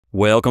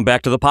Welcome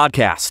back to the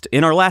podcast.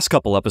 In our last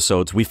couple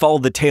episodes, we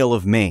followed the tale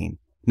of Maine.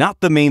 Not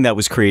the Maine that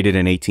was created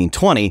in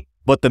 1820,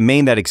 but the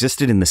Maine that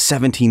existed in the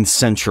 17th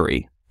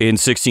century. In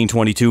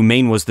 1622,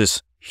 Maine was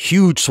this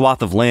huge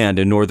swath of land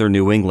in northern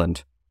New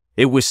England.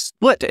 It was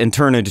split and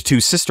turned into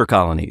two sister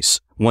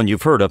colonies, one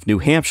you've heard of, New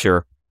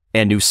Hampshire,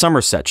 and New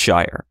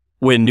Somersetshire.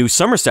 When New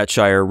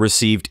Somersetshire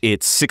received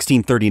its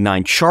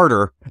 1639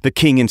 charter, the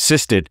king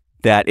insisted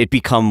that it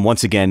become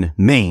once again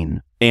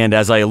Maine. And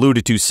as I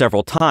alluded to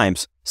several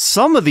times,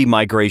 some of the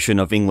migration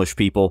of English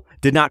people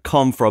did not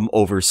come from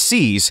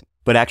overseas,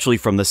 but actually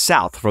from the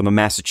south, from the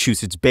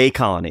Massachusetts Bay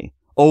Colony,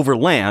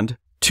 overland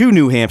to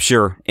New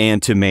Hampshire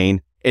and to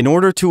Maine in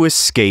order to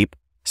escape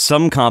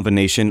some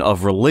combination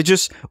of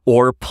religious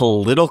or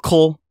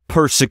political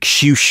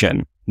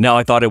persecution. Now,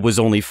 I thought it was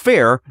only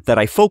fair that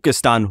I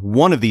focused on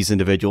one of these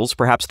individuals,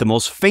 perhaps the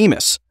most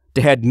famous,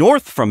 to head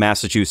north from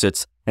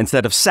Massachusetts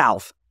instead of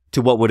south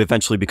to what would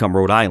eventually become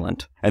Rhode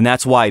Island. And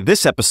that's why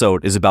this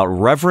episode is about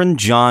Reverend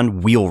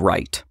John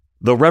Wheelwright.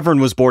 The Reverend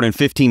was born in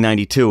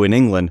 1592 in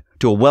England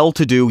to a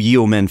well-to-do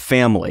yeoman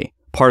family,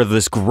 part of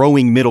this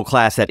growing middle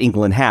class that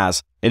England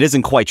has and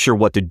isn't quite sure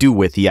what to do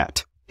with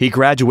yet. He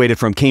graduated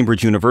from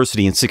Cambridge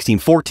University in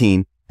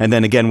 1614, and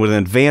then again with an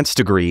advanced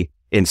degree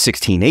in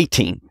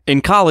 1618.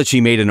 In college,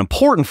 he made an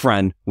important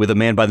friend with a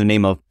man by the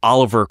name of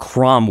Oliver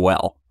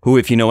Cromwell, who,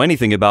 if you know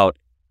anything about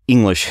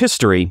English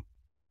history,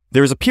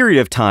 there's a period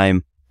of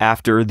time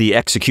after the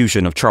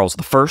execution of Charles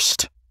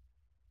I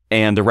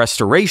and the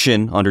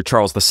restoration under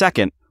Charles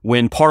II,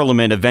 when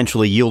Parliament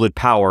eventually yielded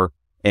power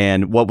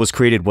and what was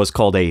created was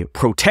called a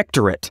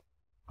protectorate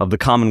of the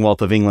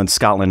Commonwealth of England,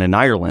 Scotland, and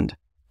Ireland.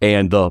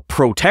 And the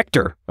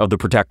protector of the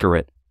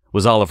protectorate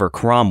was Oliver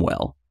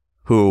Cromwell,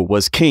 who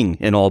was king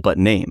in all but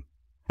name.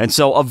 And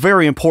so a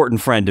very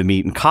important friend to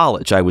meet in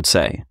college, I would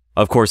say.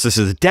 Of course, this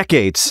is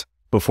decades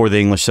before the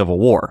English Civil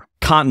War.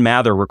 Cotton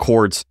Mather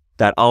records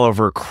that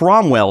Oliver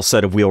Cromwell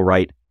said of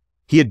Wheelwright,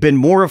 he had been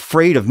more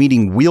afraid of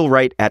meeting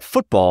Wheelwright at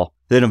football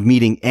than of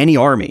meeting any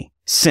army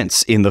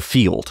since in the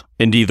field.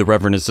 Indeed, the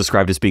Reverend is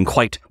described as being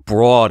quite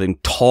broad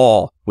and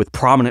tall, with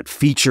prominent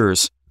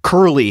features,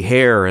 curly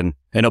hair, and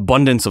an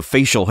abundance of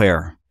facial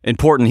hair.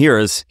 Important here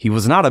is he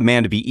was not a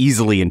man to be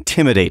easily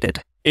intimidated.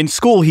 In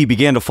school, he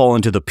began to fall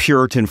into the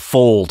Puritan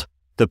fold,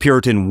 the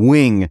Puritan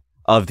wing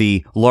of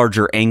the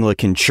larger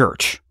Anglican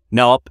Church.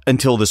 Now, up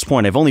until this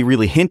point, I've only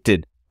really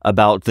hinted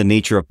about the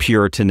nature of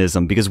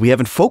Puritanism because we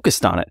haven't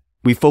focused on it.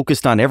 We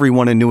focused on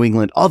everyone in New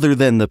England other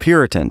than the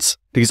Puritans,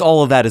 because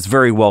all of that is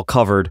very well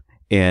covered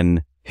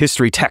in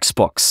history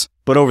textbooks.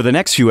 But over the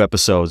next few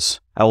episodes,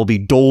 I will be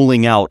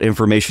doling out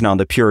information on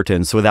the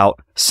Puritans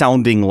without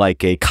sounding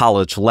like a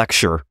college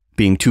lecture,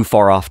 being too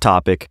far off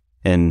topic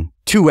and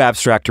too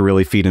abstract to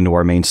really feed into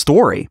our main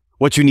story.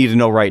 What you need to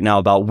know right now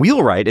about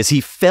Wheelwright is he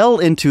fell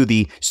into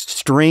the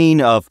strain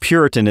of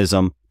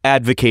Puritanism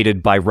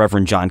advocated by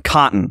Reverend John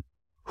Cotton,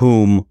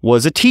 whom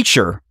was a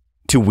teacher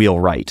to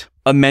Wheelwright,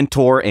 a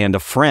mentor and a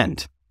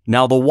friend.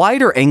 Now, the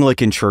wider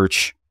Anglican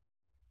Church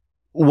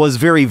was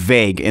very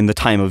vague in the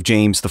time of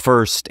James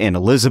I and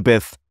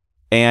Elizabeth,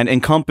 and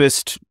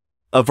encompassed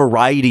a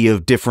variety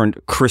of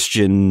different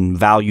Christian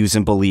values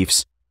and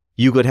beliefs.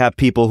 You could have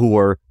people who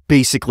were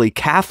basically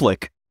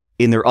Catholic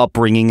in their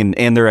upbringing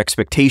and their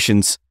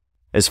expectations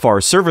as far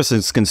as service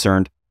is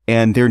concerned,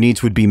 and their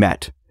needs would be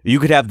met. You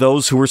could have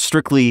those who were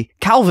strictly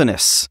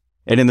Calvinists,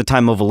 and in the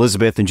time of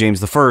Elizabeth and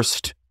James I,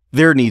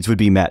 their needs would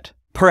be met.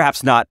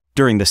 Perhaps not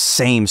during the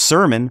same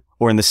sermon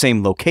or in the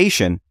same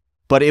location,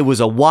 but it was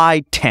a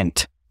wide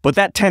tent. But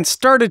that tent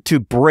started to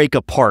break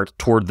apart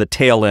toward the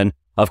tail end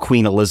of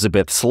Queen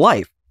Elizabeth's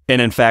life.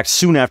 And in fact,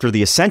 soon after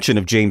the ascension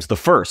of James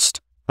I,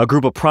 a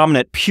group of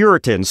prominent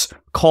Puritans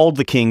called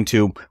the king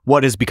to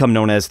what has become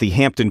known as the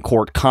Hampton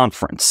Court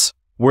Conference,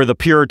 where the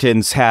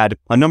Puritans had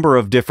a number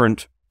of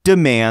different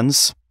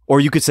demands, or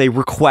you could say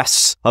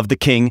requests of the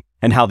king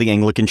and how the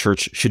Anglican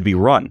Church should be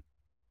run.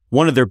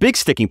 One of their big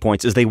sticking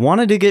points is they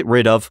wanted to get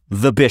rid of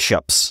the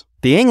bishops.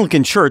 The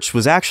Anglican Church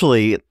was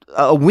actually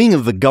a wing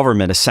of the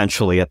government,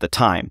 essentially, at the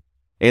time.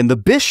 And the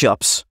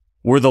bishops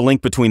were the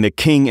link between the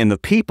king and the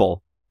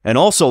people, and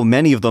also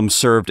many of them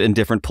served in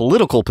different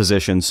political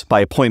positions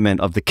by appointment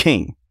of the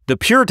king. The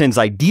Puritans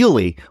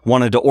ideally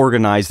wanted to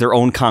organize their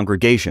own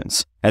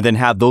congregations, and then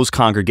have those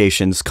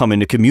congregations come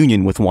into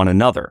communion with one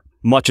another,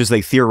 much as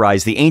they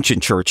theorized the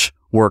ancient church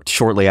worked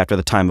shortly after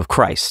the time of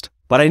Christ.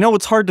 But I know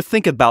it's hard to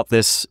think about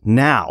this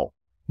now.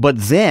 But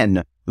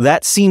then,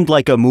 that seemed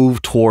like a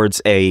move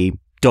towards a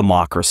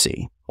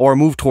democracy, or a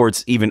move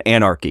towards even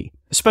anarchy,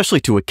 especially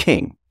to a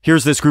king.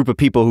 Here's this group of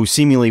people who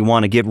seemingly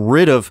want to get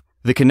rid of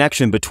the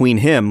connection between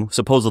him,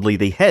 supposedly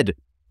the head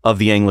of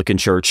the Anglican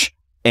Church,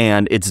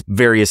 and its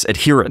various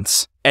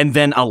adherents, and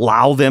then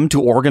allow them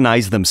to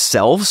organize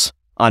themselves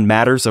on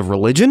matters of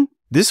religion.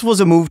 This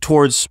was a move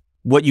towards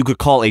what you could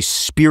call a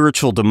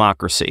spiritual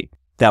democracy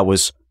that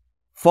was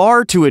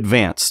far too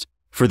advanced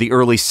for the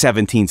early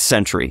 17th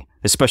century,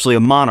 especially a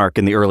monarch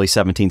in the early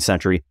 17th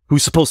century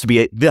who's supposed to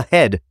be the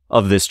head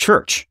of this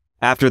church.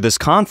 After this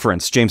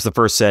conference, James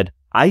I said,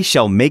 I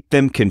shall make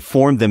them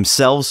conform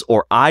themselves,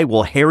 or I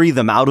will harry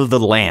them out of the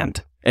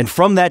land. And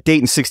from that date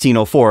in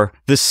 1604,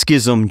 the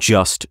schism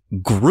just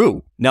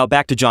grew. Now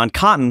back to John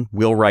Cotton,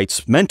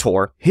 Wheelwright's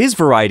mentor, his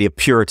variety of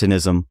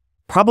Puritanism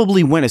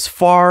probably went as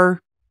far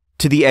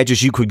to the edge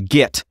as you could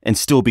get and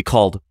still be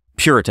called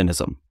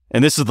Puritanism.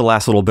 And this is the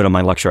last little bit of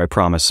my lecture, I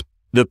promise.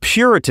 The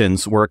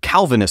Puritans were a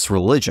Calvinist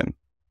religion,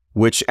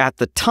 which at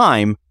the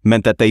time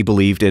meant that they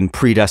believed in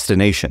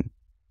predestination.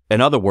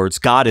 In other words,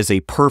 God is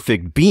a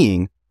perfect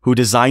being who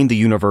designed the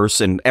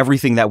universe and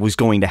everything that was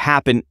going to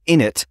happen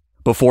in it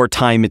before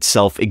time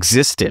itself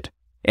existed.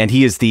 And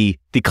he is the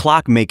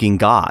clock-making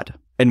God.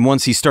 And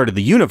once he started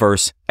the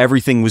universe,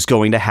 everything was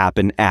going to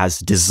happen as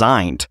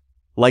designed.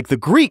 Like the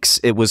Greeks,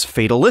 it was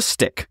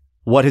fatalistic.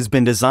 What has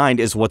been designed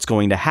is what's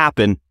going to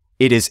happen.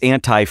 It is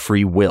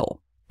anti-free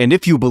will. And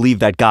if you believe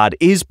that God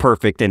is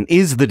perfect and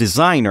is the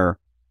designer,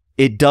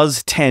 it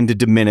does tend to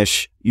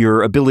diminish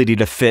your ability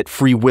to fit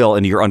free will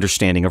into your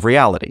understanding of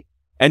reality.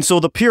 And so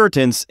the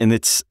Puritans, in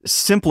its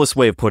simplest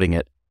way of putting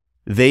it,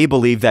 they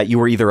believed that you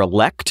were either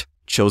elect,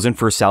 chosen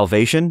for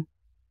salvation,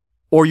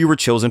 or you were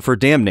chosen for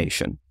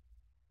damnation.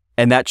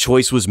 And that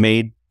choice was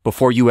made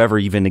before you ever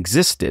even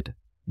existed.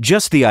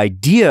 Just the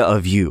idea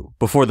of you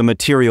before the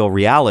material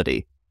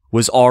reality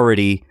was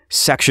already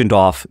sectioned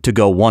off to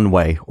go one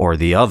way or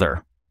the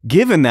other.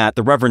 Given that,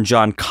 the Reverend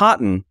John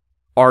Cotton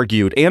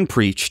argued and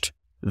preached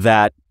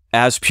that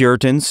as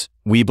Puritans,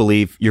 we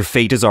believe your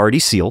fate is already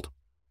sealed.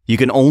 You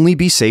can only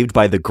be saved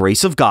by the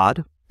grace of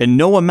God, and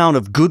no amount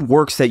of good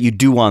works that you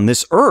do on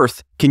this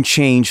earth can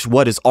change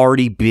what has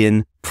already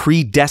been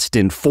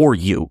predestined for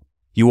you.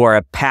 You are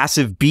a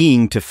passive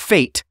being to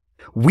fate.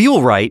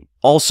 Wheelwright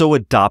also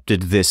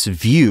adopted this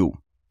view.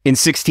 In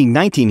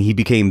 1619, he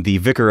became the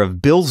vicar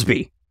of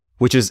Bilsby,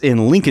 which is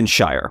in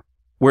Lincolnshire,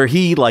 where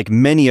he, like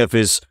many of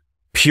his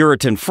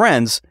Puritan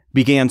friends,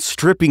 began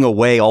stripping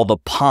away all the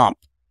pomp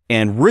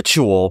and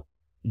ritual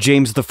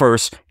James I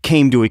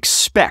came to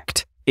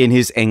expect in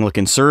his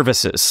Anglican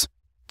services.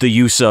 The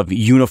use of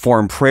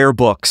uniform prayer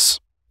books,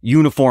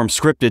 uniform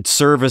scripted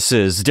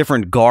services,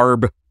 different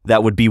garb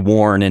that would be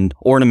worn, and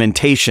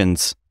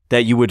ornamentations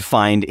that you would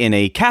find in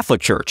a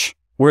Catholic church.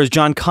 Whereas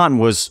John Cotton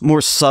was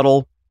more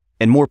subtle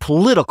and more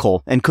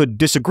political and could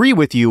disagree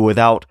with you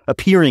without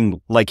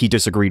appearing like he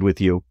disagreed with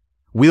you.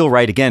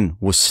 Wheelwright, again,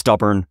 was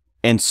stubborn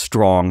and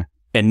strong,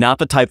 and not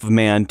the type of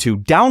man to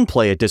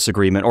downplay a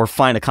disagreement or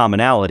find a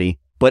commonality,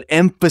 but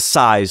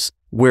emphasize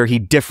where he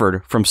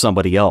differed from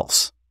somebody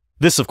else.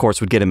 This, of course,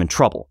 would get him in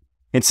trouble.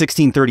 In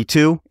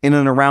 1632, in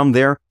and around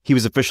there, he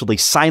was officially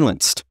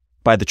silenced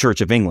by the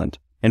Church of England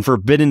and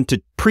forbidden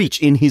to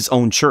preach in his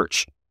own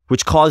church,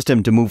 which caused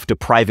him to move to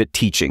private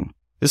teaching.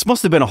 This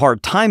must have been a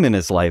hard time in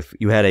his life.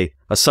 You had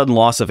a sudden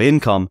loss of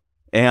income,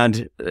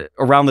 and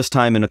around this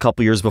time, in a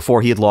couple years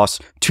before, he had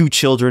lost 2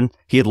 children,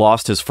 he had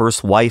lost his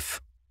first wife,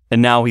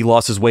 and now he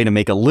lost his way to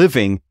make a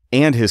living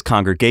and his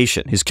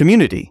congregation, his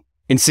community.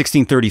 In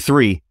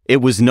 1633, it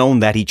was known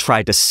that he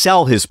tried to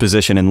sell his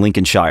position in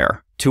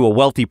Lincolnshire to a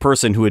wealthy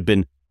person who had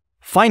been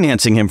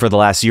financing him for the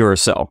last year or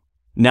so.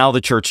 Now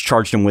the church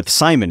charged him with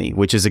simony,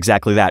 which is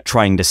exactly that,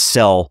 trying to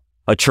sell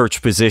a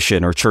church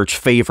position or church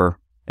favor.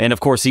 And of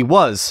course he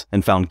was,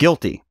 and found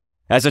guilty.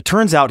 As it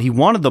turns out, he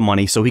wanted the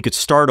money so he could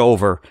start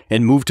over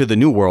and move to the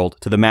New World,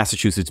 to the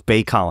Massachusetts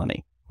Bay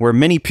Colony, where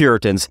many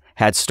Puritans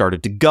had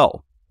started to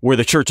go, where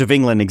the Church of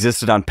England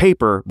existed on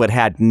paper but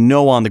had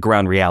no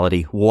on-the-ground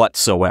reality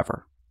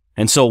whatsoever.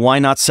 And so why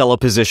not sell a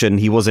position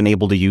he wasn't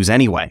able to use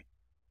anyway?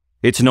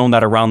 It's known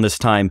that around this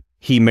time,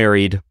 he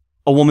married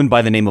a woman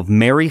by the name of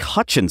Mary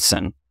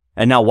Hutchinson.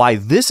 And now why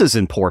this is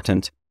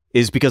important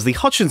is because the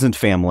Hutchinson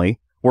family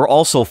were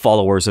also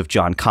followers of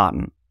John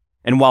Cotton.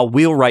 And while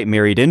Wheelwright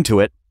married into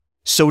it,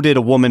 so did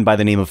a woman by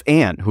the name of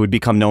Anne, who would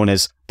become known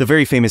as the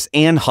very famous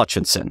Anne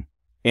Hutchinson.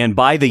 And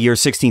by the year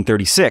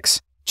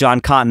 1636,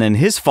 John Cotton and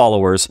his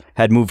followers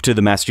had moved to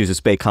the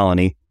Massachusetts Bay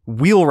Colony.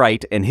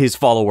 Wheelwright and his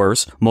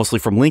followers, mostly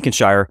from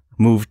Lincolnshire,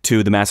 moved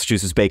to the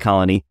Massachusetts Bay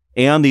Colony,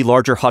 and the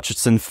larger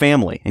Hutchinson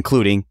family,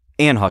 including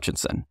Anne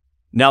Hutchinson.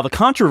 Now, the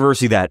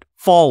controversy that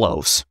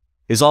follows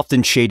is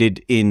often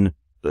shaded in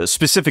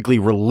specifically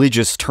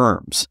religious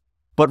terms.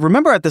 But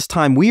remember, at this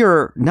time, we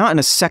are not in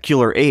a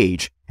secular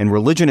age, and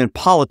religion and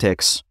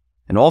politics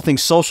and all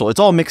things social,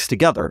 it's all mixed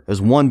together as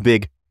one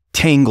big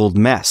tangled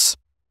mess.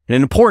 And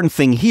an important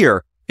thing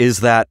here is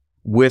that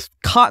with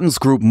Cotton's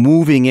group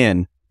moving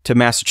in to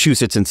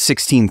Massachusetts in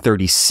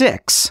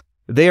 1636,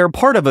 they are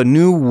part of a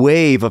new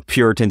wave of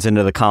Puritans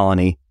into the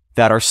colony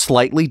that are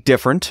slightly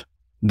different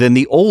than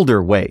the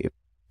older wave.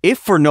 If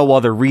for no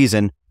other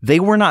reason, they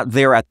were not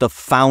there at the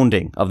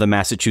founding of the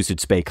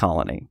Massachusetts Bay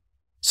Colony.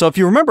 So if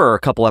you remember a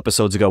couple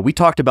episodes ago, we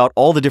talked about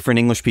all the different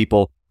English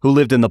people who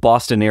lived in the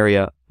Boston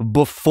area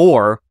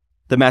before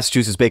the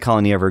Massachusetts Bay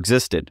Colony ever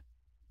existed.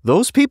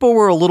 Those people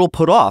were a little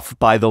put off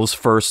by those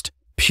first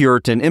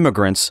Puritan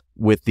immigrants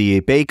with the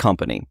Bay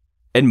Company,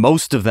 and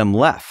most of them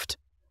left.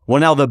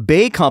 Well, now the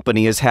Bay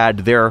Company has had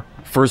their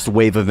first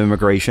wave of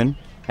immigration,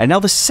 and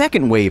now the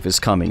second wave is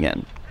coming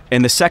in.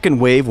 And the second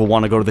wave will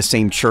want to go to the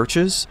same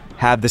churches,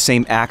 have the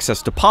same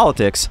access to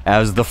politics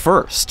as the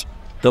first.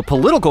 The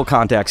political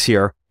context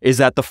here is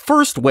that the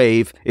first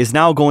wave is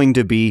now going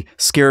to be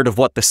scared of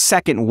what the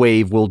second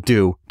wave will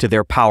do to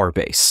their power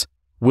base.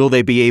 Will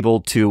they be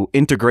able to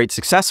integrate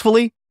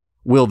successfully?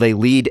 Will they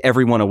lead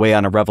everyone away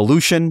on a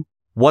revolution?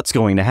 What's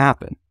going to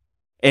happen?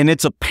 And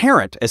it's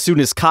apparent as soon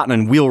as Cotton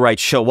and Wheelwright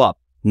show up,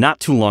 not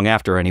too long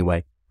after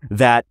anyway,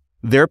 that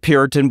their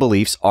Puritan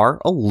beliefs are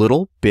a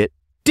little bit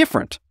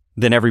different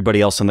than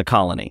everybody else in the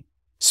colony.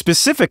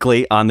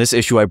 Specifically on this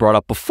issue I brought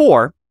up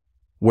before,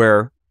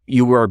 where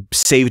you were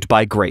saved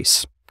by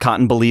grace.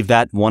 Cotton believed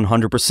that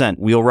 100%.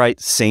 Wheelwright,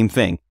 same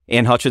thing.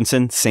 Ann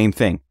Hutchinson, same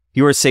thing.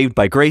 You are saved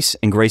by grace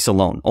and grace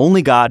alone.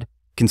 Only God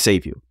can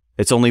save you.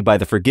 It's only by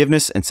the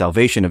forgiveness and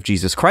salvation of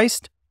Jesus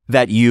Christ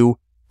that you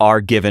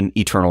are given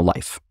eternal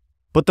life.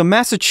 But the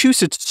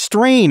Massachusetts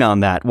strain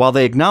on that, while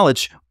they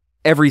acknowledge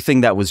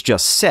everything that was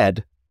just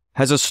said,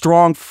 has a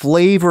strong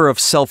flavor of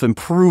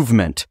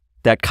self-improvement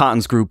that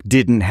Cotton's group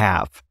didn't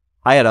have.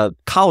 I had a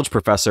college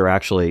professor,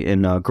 actually,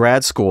 in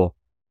grad school,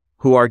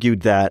 who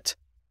argued that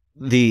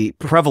the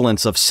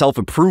prevalence of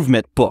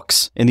self-improvement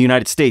books in the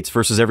United States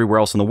versus everywhere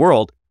else in the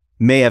world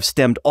may have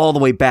stemmed all the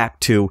way back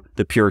to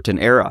the Puritan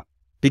era.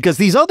 Because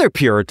these other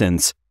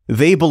Puritans,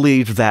 they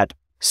believed that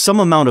some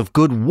amount of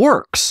good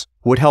works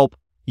would help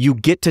you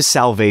get to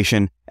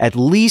salvation, at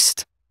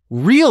least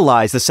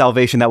realize the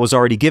salvation that was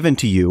already given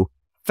to you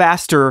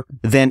faster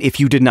than if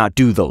you did not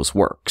do those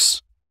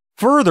works.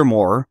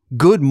 Furthermore,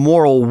 good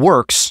moral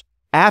works,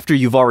 after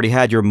you've already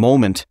had your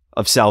moment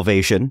of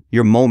salvation,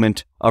 your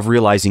moment of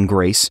realizing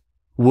grace,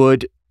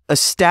 would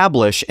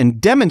establish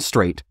and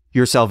demonstrate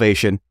your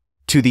salvation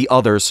to the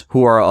others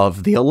who are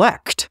of the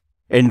elect,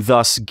 and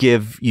thus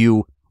give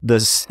you the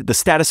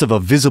status of a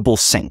visible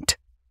saint.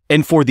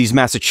 And for these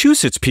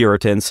Massachusetts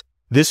Puritans,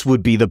 this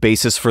would be the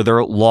basis for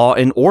their law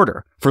and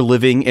order, for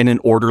living in an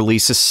orderly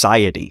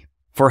society,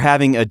 for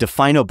having a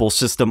definable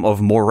system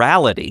of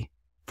morality,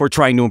 for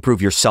trying to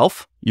improve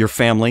yourself, your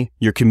family,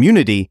 your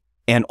community,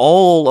 and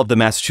all of the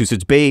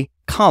Massachusetts Bay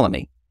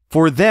Colony.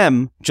 For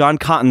them, John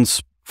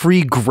Cotton's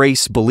free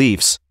grace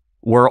beliefs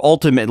were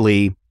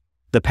ultimately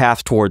the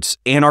path towards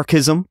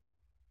anarchism,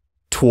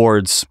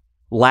 towards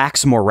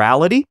lax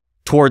morality,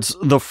 towards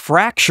the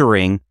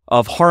fracturing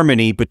of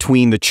harmony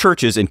between the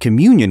churches and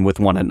communion with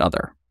one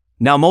another.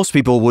 Now, most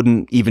people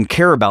wouldn't even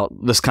care about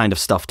this kind of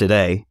stuff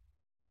today,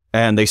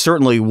 and they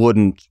certainly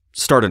wouldn't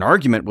start an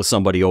argument with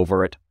somebody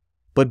over it.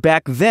 But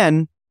back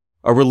then,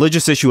 a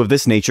religious issue of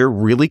this nature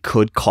really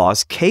could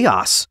cause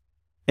chaos.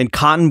 And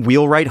Cotton,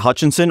 Wheelwright,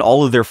 Hutchinson,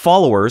 all of their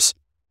followers,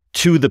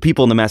 to the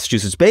people in the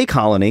Massachusetts Bay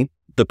Colony,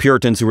 the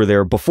Puritans who were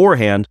there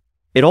beforehand,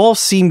 it all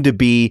seemed to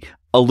be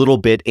a little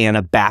bit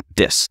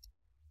Anabaptist.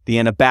 The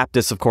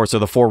Anabaptists, of course, are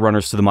the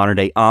forerunners to the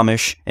modern-day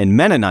Amish and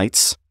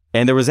Mennonites,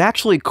 and there was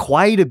actually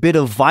quite a bit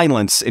of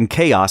violence and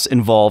chaos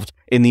involved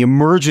in the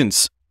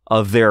emergence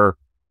of their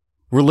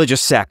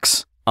religious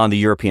sects on the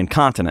European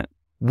continent.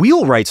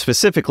 Wheelwright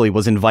specifically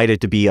was invited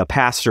to be a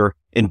pastor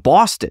in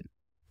Boston,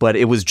 but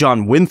it was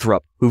John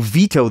Winthrop who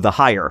vetoed the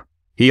hire.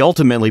 He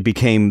ultimately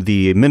became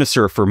the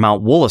minister for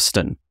Mount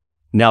Wollaston,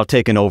 now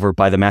taken over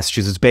by the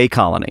Massachusetts Bay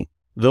Colony.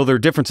 Though their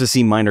differences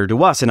seem minor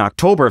to us, in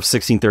October of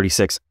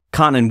 1636,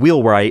 Cotton and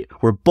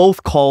Wheelwright were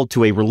both called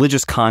to a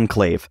religious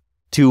conclave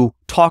to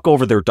talk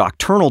over their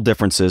doctrinal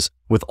differences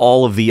with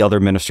all of the other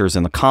ministers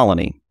in the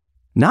colony.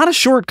 Not a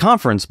short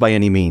conference by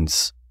any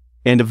means.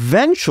 And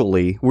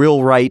eventually,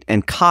 Wheelwright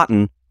and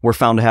Cotton were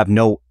found to have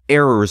no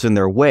errors in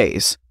their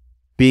ways,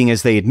 being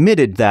as they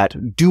admitted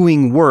that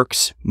doing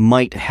works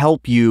might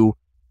help you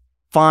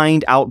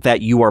find out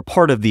that you are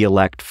part of the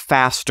elect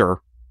faster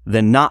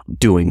than not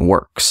doing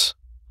works,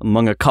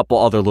 among a couple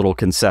other little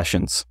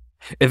concessions.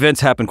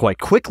 Events happen quite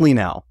quickly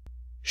now.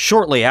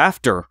 Shortly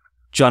after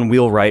John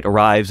Wheelwright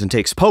arrives and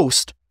takes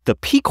post, the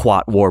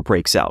Pequot War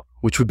breaks out,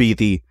 which would be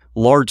the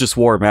largest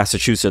war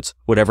Massachusetts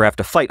would ever have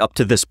to fight up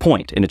to this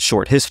point in its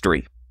short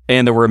history.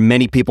 And there were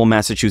many people in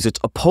Massachusetts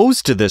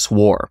opposed to this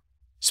war,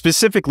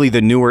 specifically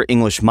the newer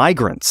English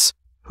migrants,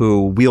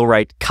 who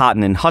Wheelwright,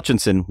 Cotton, and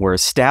Hutchinson were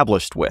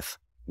established with.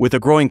 With a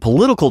growing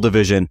political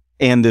division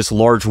and this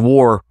large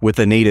war with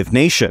a native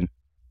nation,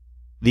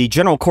 the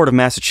General Court of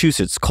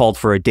Massachusetts called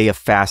for a day of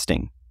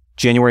fasting,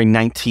 January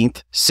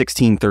 19th,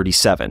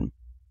 1637,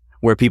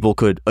 where people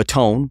could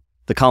atone,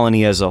 the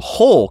colony as a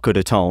whole could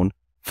atone,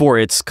 for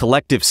its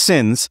collective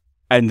sins,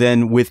 and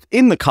then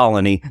within the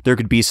colony, there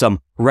could be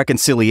some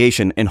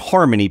reconciliation and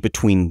harmony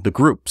between the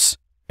groups.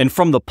 And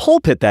from the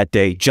pulpit that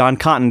day, John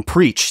Cotton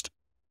preached,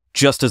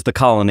 just as the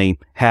colony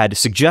had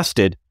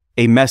suggested,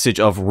 a message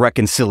of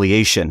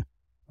reconciliation.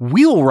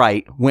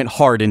 Wheelwright went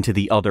hard into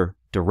the other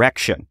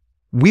direction.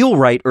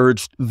 Wheelwright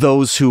urged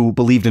those who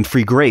believed in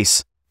free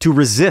grace to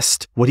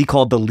resist what he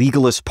called the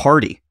legalist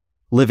party,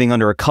 living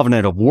under a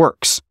covenant of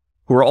works,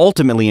 who are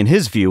ultimately, in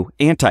his view,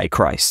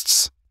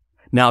 Antichrists.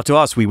 Now, to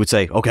us, we would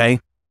say, okay,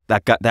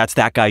 that's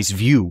that guy's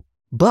view.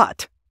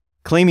 But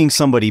claiming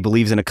somebody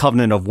believes in a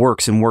covenant of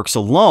works and works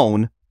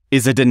alone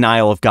is a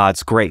denial of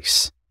God's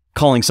grace.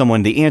 calling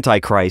someone the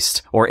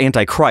Antichrist or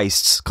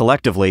Antichrists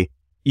collectively,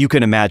 you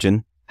can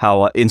imagine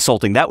how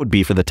insulting that would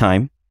be for the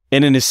time.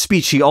 And in his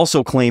speech, he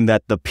also claimed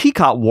that the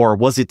Pequot War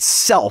was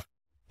itself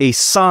a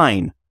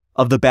sign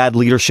of the bad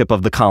leadership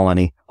of the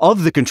colony,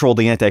 of the control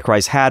the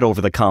Antichrist had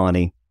over the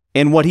colony.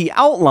 And what he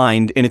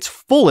outlined in its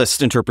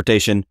fullest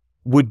interpretation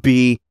would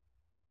be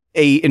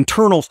an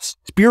internal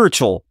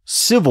spiritual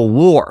civil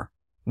war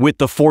with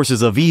the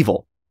forces of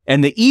evil.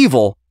 And the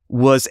evil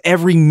was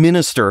every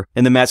minister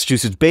in the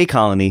Massachusetts Bay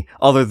Colony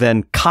other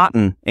than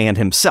Cotton and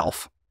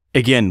himself.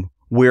 Again,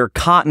 where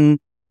Cotton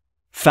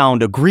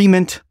found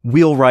agreement,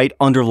 Wheelwright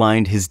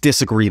underlined his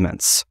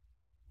disagreements.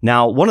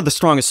 Now, one of the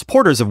strongest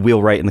supporters of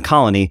Wheelwright in the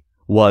colony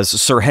was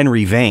Sir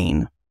Henry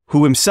Vane,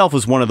 who himself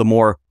was one of the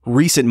more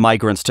recent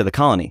migrants to the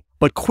colony,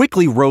 but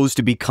quickly rose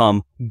to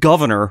become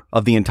governor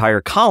of the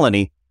entire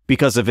colony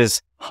because of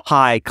his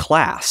high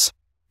class.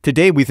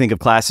 Today, we think of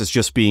class as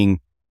just being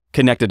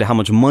connected to how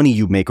much money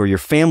you make or your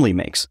family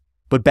makes.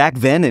 But back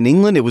then in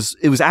England, it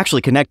was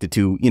actually connected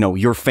to,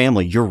 your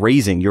family, your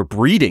raising, your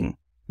breeding.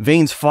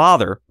 Vane's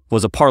father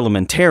was a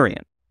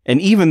parliamentarian.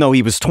 And even though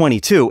he was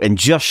 22 and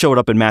just showed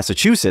up in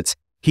Massachusetts,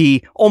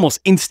 he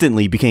almost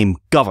instantly became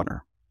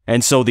governor.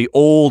 And so the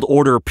old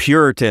order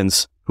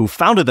Puritans who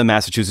founded the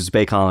Massachusetts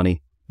Bay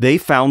Colony, they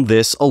found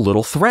this a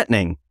little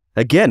threatening.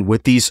 Again,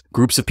 with these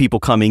groups of people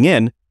coming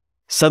in,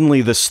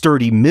 suddenly the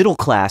sturdy middle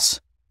class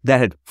that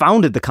had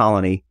founded the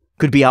colony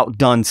could be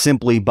outdone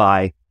simply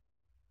by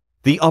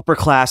the upper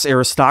class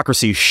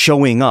aristocracy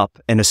showing up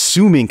and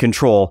assuming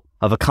control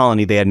of a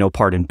colony they had no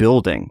part in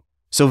building.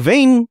 So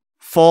Vane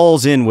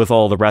falls in with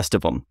all the rest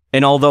of them.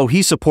 And although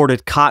he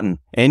supported Cotton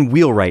and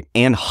Wheelwright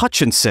and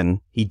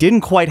Hutchinson, he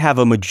didn't quite have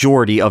a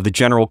majority of the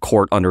general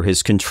court under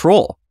his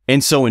control.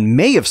 And so in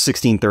May of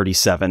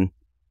 1637,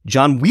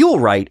 John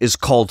Wheelwright is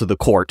called to the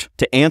court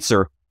to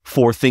answer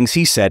for things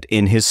he said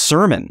in his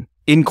sermon.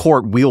 In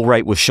court,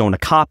 Wheelwright was shown a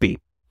copy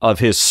of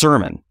his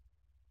sermon,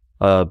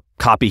 a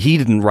copy he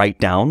didn't write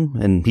down,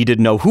 and he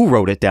didn't know who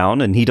wrote it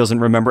down, and he doesn't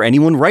remember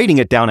anyone writing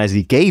it down as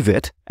he gave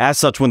it. As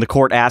such, when the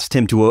court asked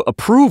him to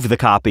approve the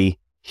copy,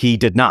 he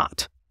did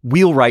not.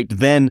 Wheelwright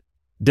then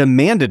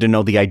demanded to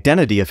know the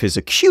identity of his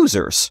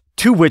accusers,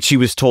 to which he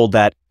was told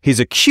that his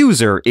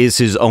accuser is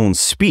his own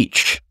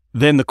speech.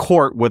 Then the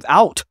court,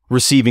 without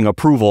receiving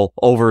approval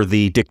over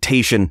the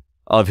dictation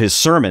of his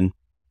sermon,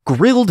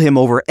 grilled him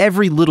over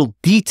every little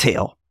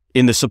detail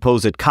in the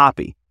supposed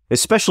copy,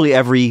 especially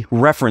every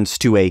reference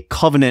to a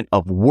covenant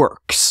of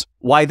works.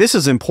 Why this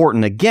is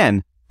important,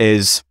 again,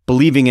 is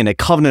believing in a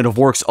covenant of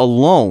works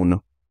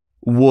alone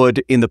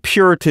would, in the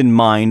Puritan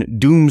mind,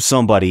 doom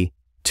somebody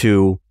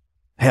to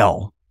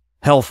hell,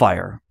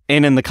 hellfire.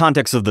 And in the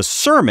context of the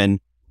sermon,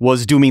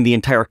 was dooming the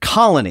entire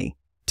colony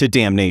to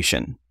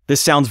damnation.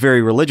 This sounds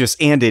very religious,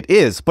 and it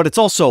is, but it's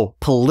also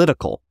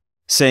political,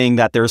 saying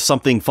that there's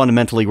something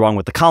fundamentally wrong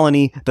with the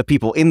colony, the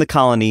people in the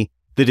colony,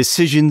 the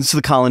decisions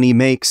the colony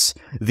makes,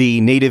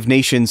 the native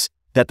nations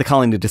that the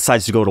colony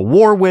decides to go to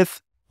war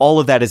with. All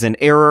of that is an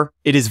error.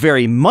 It is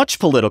very much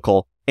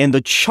political, and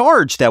the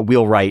charge that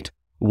Wheelwright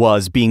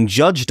was being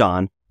judged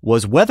on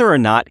was whether or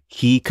not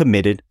he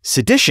committed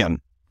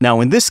sedition.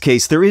 Now, in this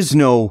case, there is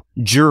no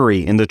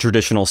jury in the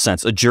traditional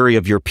sense, a jury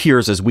of your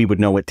peers as we would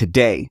know it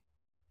today.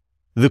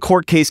 The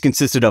court case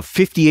consisted of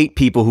 58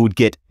 people who would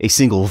get a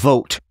single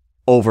vote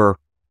over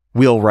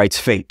Wheelwright's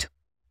fate.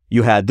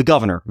 You had the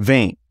governor,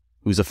 Vane,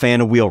 who's a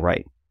fan of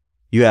Wheelwright.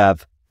 You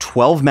have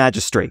 12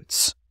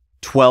 magistrates,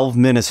 12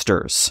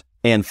 ministers,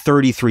 and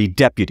 33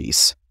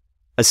 deputies.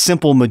 A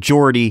simple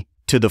majority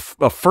to the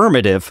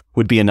affirmative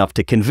would be enough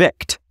to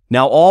convict.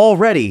 Now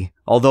already,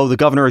 although the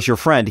governor is your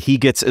friend, he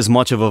gets as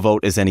much of a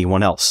vote as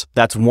anyone else.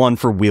 That's one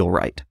for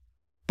Wheelwright.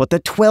 But the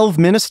 12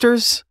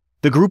 ministers,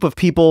 the group of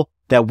people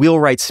that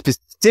Wheelwright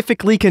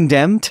specifically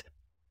condemned,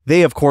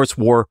 they of course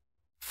were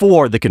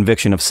for the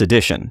conviction of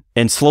sedition.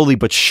 And slowly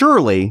but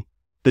surely,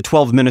 the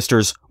 12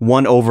 ministers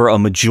won over a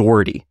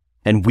majority,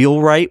 and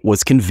Wheelwright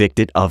was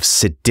convicted of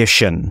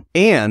sedition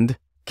and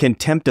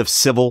contempt of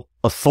civil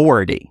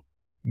authority.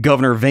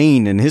 Governor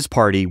Vane and his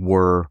party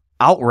were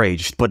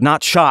outraged, but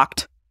not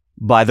shocked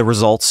by the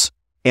results,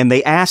 and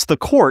they asked the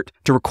court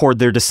to record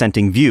their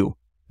dissenting view.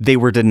 They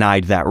were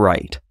denied that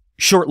right.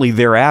 Shortly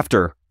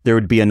thereafter, there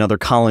would be another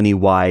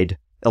colony-wide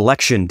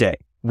election day.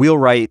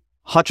 Wheelwright,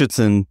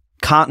 Hutchinson,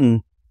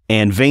 Cotton,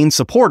 and Vane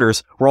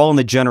supporters were all in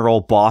the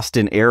general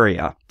Boston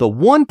area. The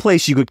one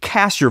place you could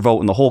cast your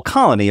vote in the whole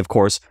colony, of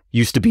course,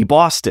 used to be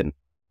Boston.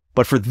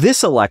 But for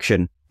this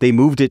election, they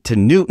moved it to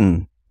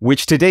Newton,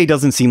 which today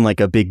doesn't seem like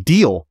a big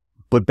deal.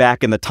 But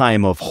back in the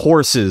time of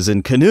horses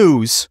and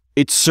canoes,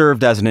 it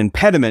served as an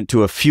impediment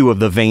to a few of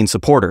the Vane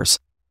supporters.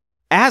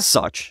 As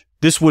such,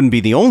 this wouldn't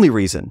be the only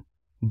reason,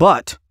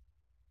 but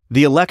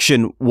the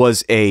election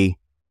was a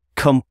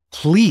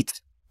complete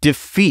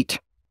defeat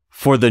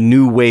for the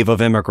new wave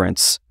of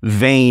immigrants,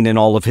 Vane and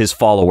all of his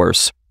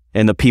followers,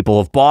 and the people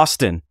of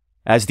Boston,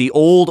 as the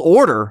old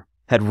order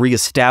had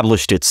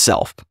reestablished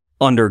itself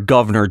under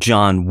Governor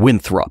John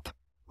Winthrop,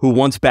 who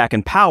once back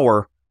in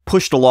power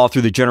pushed a law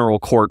through the general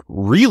court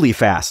really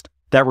fast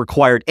that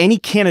required any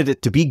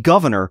candidate to be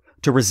governor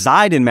to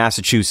reside in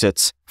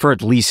Massachusetts for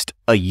at least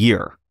a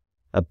year.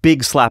 A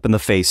big slap in the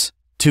face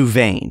to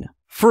Vane.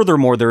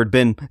 Furthermore, there had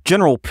been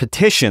general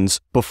petitions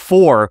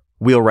before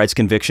Wheelwright's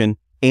conviction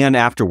and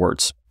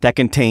afterwards that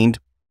contained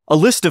a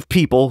list of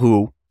people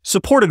who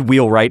supported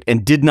Wheelwright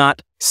and did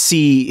not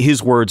see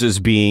his words as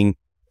being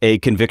a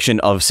conviction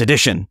of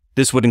sedition.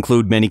 This would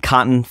include many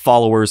Cotton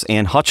followers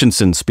and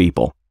Hutchinson's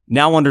people.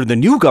 Now, under the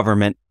new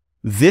government,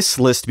 this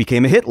list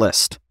became a hit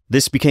list.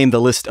 This became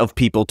the list of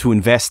people to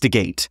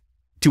investigate,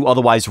 to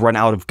otherwise run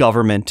out of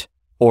government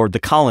or the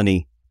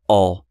colony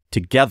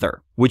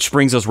altogether. Which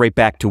brings us right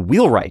back to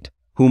Wheelwright,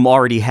 whom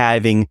already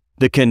having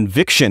the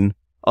conviction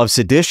of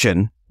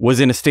sedition was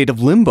in a state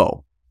of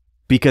limbo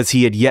because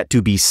he had yet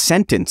to be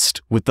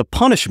sentenced with the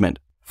punishment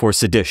for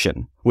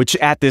sedition, which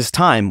at this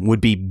time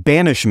would be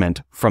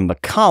banishment from the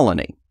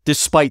colony.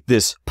 Despite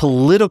this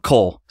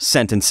political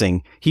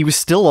sentencing, he was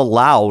still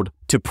allowed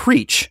to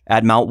preach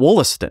at Mount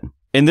Wollaston.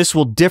 And this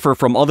will differ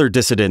from other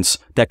dissidents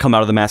that come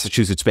out of the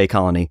Massachusetts Bay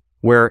Colony,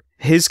 where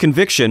his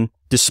conviction,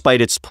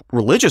 despite its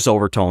religious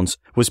overtones,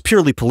 was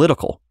purely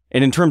political.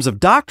 And in terms of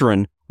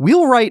doctrine,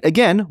 Wheelwright,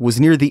 again, was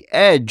near the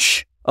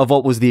edge of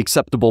what was the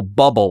acceptable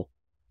bubble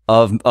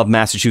of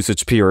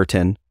Massachusetts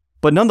Puritan,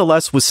 but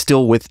nonetheless was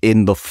still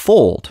within the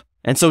fold,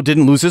 and so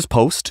didn't lose his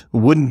post,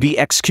 wouldn't be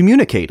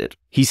excommunicated.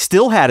 He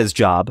still had his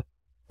job,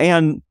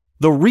 and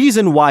the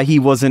reason why he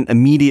wasn't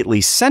immediately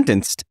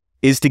sentenced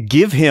is to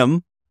give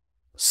him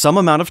some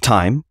amount of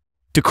time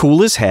to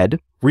cool his head,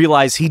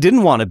 realize he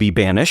didn't want to be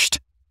banished,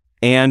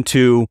 and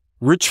to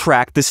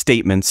retract the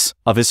statements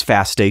of his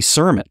fast day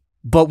sermon.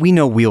 But we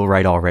know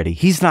Wheelwright already.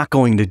 He's not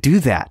going to do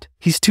that.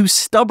 He's too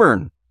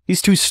stubborn.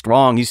 He's too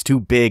strong. He's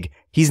too big.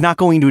 He's not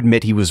going to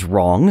admit he was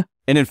wrong.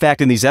 And in fact,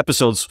 in these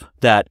episodes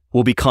that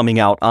will be coming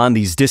out on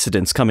these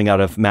dissidents coming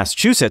out of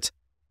Massachusetts,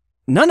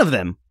 none of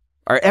them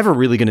are ever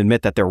really going to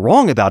admit that they're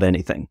wrong about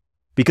anything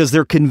because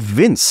they're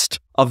convinced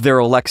of their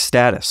elect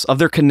status, of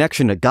their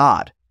connection to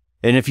God.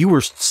 And if you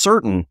were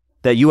certain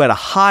that you had a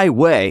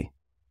highway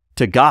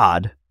to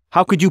God,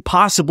 how could you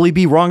possibly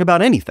be wrong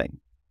about anything?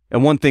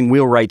 And one thing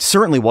Wheelwright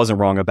certainly wasn't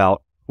wrong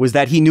about was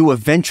that he knew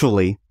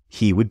eventually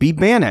he would be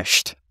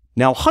banished.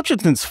 Now,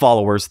 Hutchinson's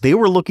followers, they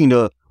were looking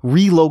to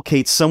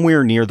relocate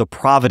somewhere near the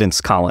Providence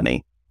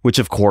colony, which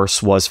of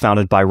course was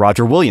founded by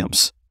Roger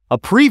Williams, a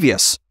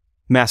previous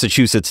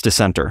Massachusetts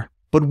dissenter.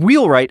 But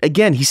Wheelwright,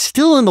 again, he's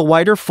still in the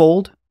wider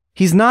fold.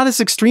 He's not as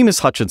extreme as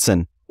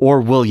Hutchinson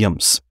or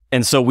Williams,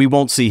 and so we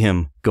won't see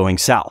him going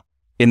south.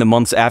 In the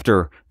months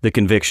after the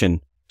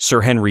conviction,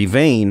 Sir Henry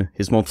Vane,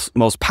 his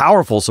most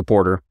powerful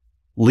supporter,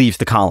 leaves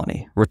the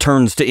colony,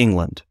 returns to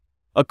England.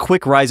 A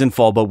quick rise and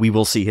fall, but we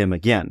will see him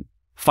again.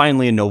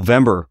 Finally, in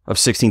November of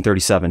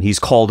 1637, he's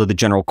called to the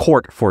General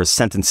Court for his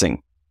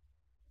sentencing,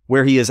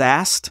 where he is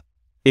asked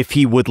if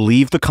he would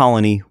leave the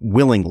colony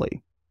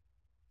willingly.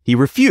 He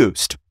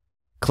refused,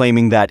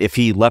 claiming that if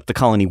he left the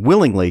colony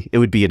willingly, it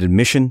would be an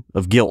admission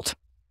of guilt.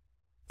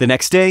 The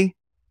next day,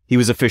 he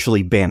was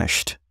officially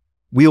banished.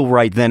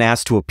 Wheelwright then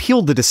asked to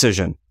appeal the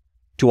decision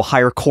to a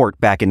higher court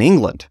back in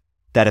England.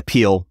 That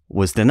appeal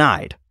was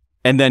denied.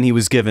 And then he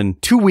was given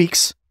 2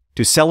 weeks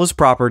to sell his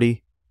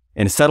property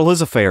and settle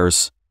his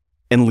affairs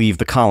and leave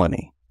the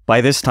colony. By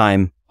this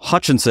time,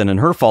 Hutchinson and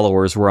her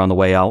followers were on the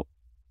way out.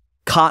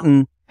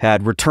 Cotton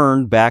had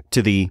returned back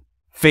to the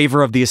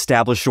favor of the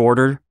established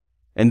order,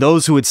 and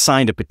those who had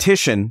signed a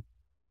petition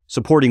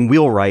supporting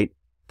Wheelwright,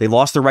 they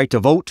lost their right to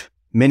vote,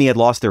 many had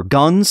lost their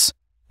guns,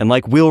 and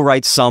like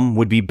Wheelwright, some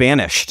would be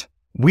banished.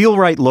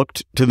 Wheelwright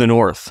looked to the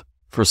north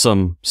for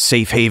some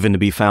safe haven to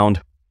be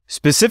found.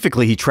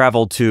 Specifically, he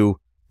traveled to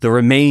the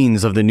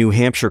remains of the New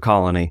Hampshire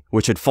colony,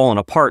 which had fallen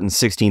apart in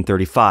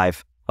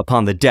 1635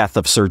 upon the death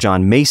of Sir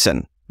John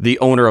Mason, the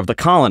owner of the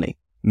colony.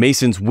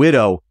 Mason's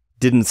widow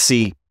didn't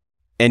see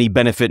any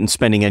benefit in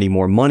spending any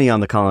more money on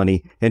the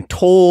colony and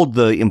told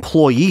the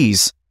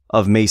employees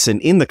of Mason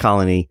in the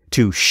colony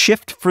to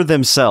shift for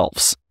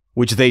themselves,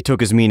 which they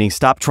took as meaning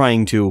stop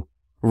trying to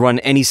run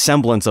any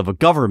semblance of a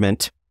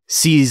government,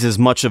 seize as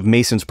much of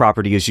Mason's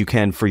property as you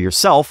can for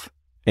yourself,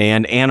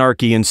 and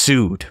anarchy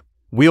ensued.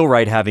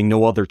 Wheelwright, having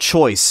no other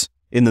choice,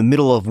 in the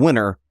middle of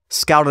winter,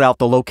 scouted out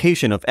the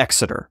location of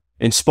Exeter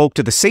and spoke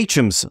to the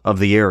sachems of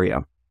the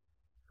area,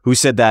 who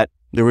said that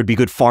there would be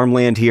good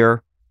farmland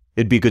here,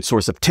 it'd be a good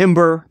source of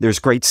timber, there's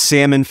great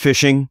salmon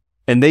fishing,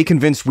 and they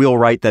convinced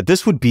Wheelwright that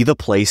this would be the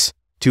place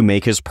to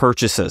make his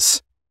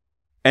purchases.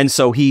 And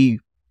so he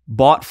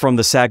bought from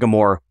the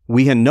Sagamore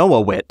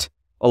Wehanoawit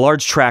a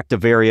large tract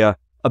of area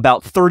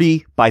about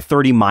 30 by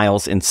 30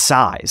 miles in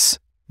size.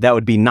 That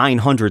would be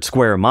 900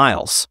 square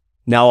miles.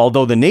 Now,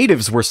 although the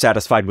natives were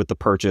satisfied with the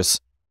purchase,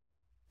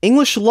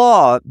 English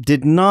law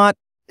did not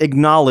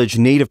acknowledge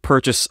native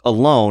purchase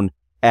alone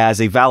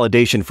as a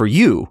validation for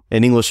you,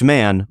 an English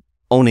man,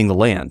 owning the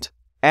land.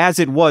 As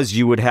it was,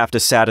 you would have to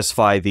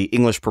satisfy the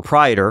English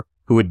proprietor,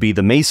 who would be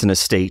the Mason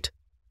estate,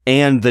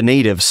 and the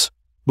natives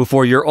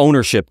before your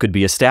ownership could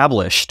be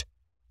established.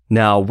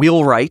 Now,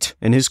 Wheelwright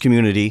and his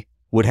community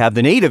would have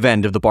the native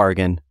end of the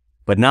bargain,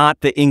 but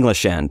not the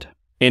English end.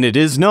 And it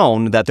is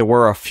known that there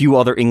were a few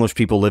other English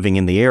people living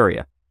in the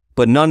area,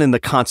 but none in the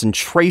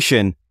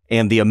concentration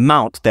and the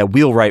amount that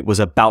Wheelwright was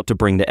about to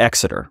bring to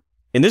Exeter.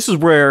 And this is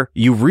where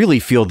you really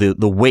feel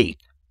the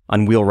weight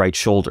on Wheelwright's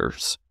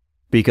shoulders,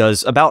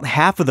 because about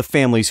half of the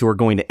families who are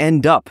going to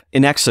end up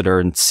in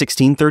Exeter in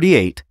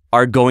 1638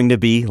 are going to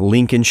be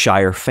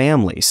Lincolnshire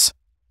families.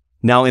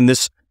 Now, in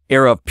this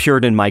era of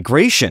Puritan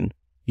migration,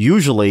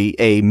 usually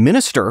a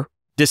minister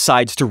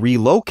decides to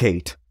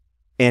relocate,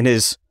 and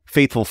his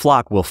faithful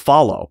flock will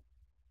follow.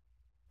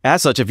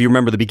 As such, if you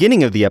remember the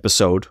beginning of the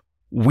episode,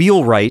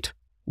 Wheelwright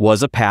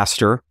was a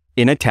pastor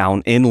in a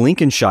town in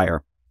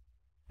Lincolnshire.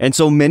 And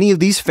so many of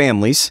these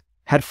families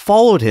had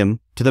followed him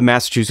to the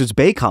Massachusetts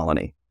Bay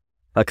Colony,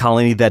 a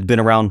colony that had been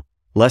around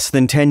less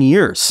than 10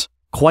 years.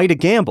 Quite a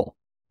gamble.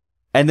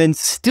 And then,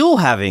 still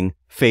having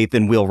faith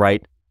in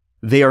Wheelwright,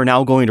 they are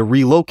now going to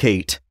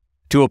relocate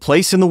to a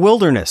place in the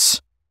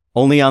wilderness,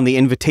 only on the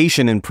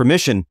invitation and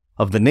permission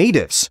of the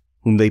natives,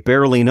 whom they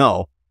barely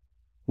know,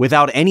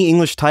 without any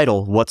English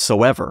title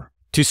whatsoever,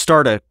 to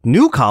start a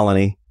new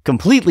colony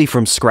completely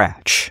from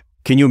scratch.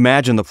 Can you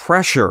imagine the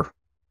pressure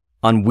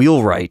on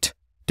Wheelwright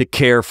to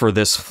care for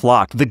this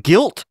flock? The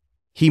guilt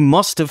he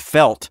must have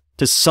felt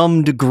to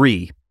some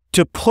degree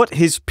to put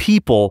his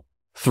people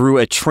through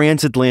a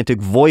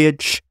transatlantic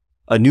voyage,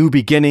 a new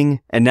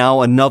beginning, and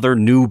now another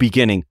new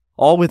beginning,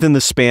 all within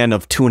the span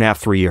of 2.5,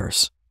 3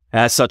 years.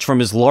 As such, from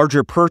his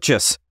larger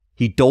purchase,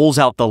 he doles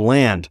out the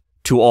land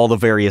to all the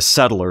various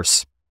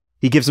settlers.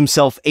 He gives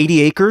himself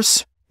 80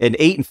 acres and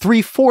 8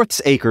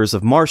 3/4 acres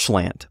of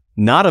marshland.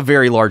 Not a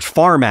very large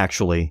farm,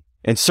 actually,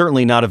 and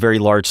certainly not a very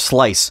large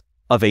slice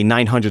of a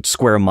 900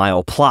 square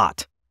mile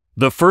plot.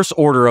 The first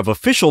order of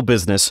official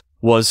business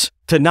was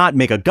to not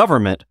make a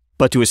government,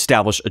 but to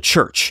establish a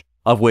church,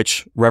 of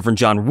which Reverend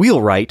John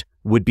Wheelwright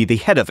would be the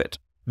head of it.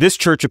 This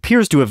church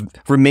appears to have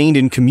remained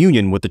in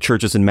communion with the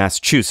churches in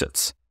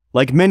Massachusetts.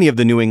 Like many of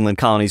the New England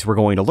colonies we're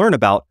going to learn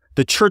about,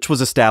 the church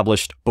was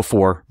established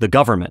before the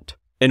government.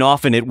 And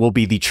often it will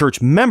be the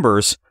church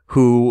members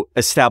who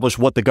establish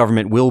what the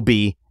government will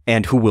be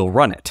and who will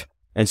run it.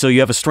 And so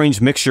you have a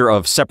strange mixture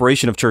of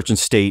separation of church and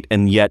state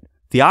and yet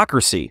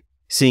theocracy,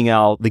 seeing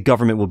how the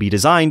government will be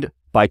designed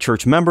by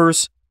church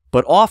members,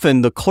 but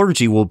often the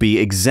clergy will be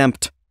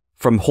exempt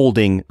from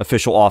holding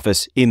official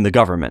office in the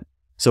government.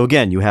 So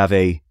again, you have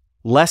a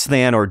less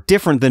than or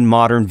different than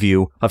modern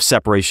view of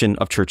separation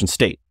of church and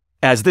state.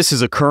 As this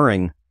is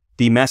occurring,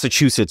 the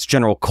Massachusetts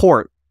General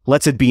Court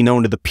lets it be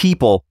known to the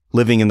people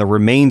living in the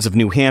remains of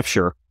New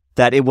Hampshire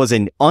that it was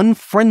an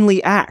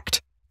unfriendly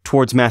act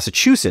towards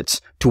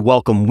Massachusetts to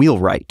welcome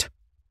Wheelwright.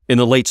 In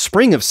the late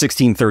spring of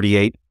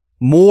 1638,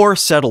 more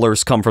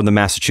settlers come from the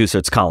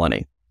Massachusetts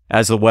colony,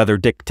 as the weather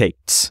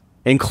dictates,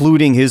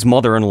 including his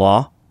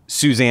mother-in-law,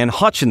 Suzanne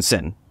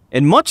Hutchinson,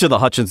 and much of the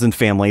Hutchinson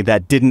family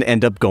that didn't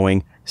end up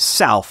going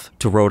south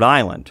to Rhode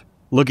Island.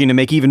 Looking to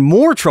make even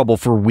more trouble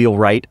for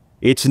Wheelwright,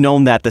 it's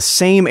known that the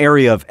same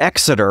area of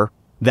Exeter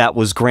that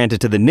was granted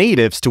to the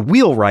natives to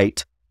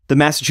Wheelwright, the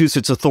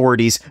Massachusetts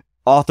authorities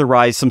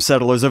authorized some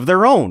settlers of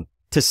their own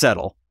to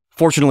settle.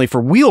 Fortunately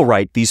for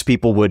Wheelwright, these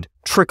people would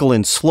trickle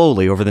in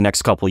slowly over the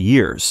next couple of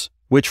years,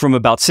 which from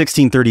about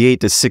 1638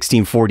 to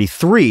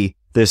 1643,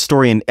 the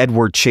historian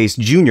Edward Chase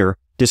Jr.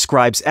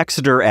 describes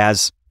Exeter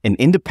as an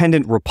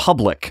independent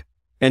republic.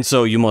 And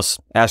so you must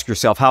ask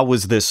yourself, how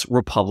was this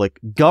republic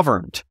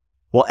governed?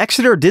 Well,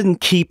 Exeter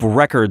didn't keep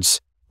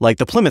records like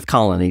the Plymouth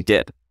colony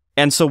did.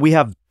 And so we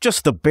have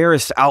just the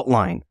barest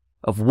outline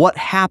of what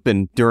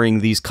happened during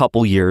these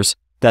couple years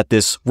that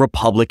this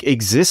republic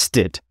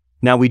existed.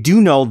 Now, we do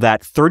know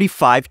that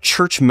 35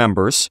 church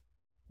members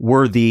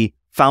were the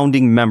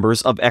founding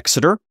members of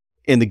Exeter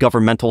in the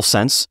governmental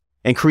sense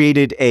and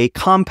created a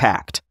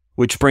compact,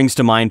 which brings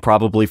to mind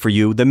probably for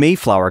you the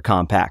Mayflower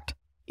Compact.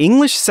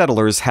 English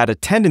settlers had a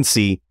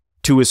tendency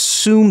to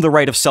assume the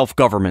right of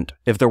self-government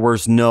if there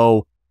was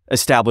no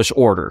established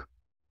order.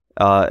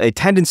 A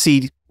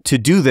tendency to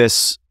do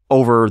this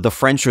over the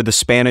French or the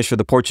Spanish or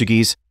the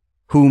Portuguese,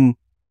 whom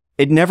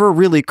it never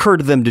really occurred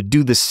to them to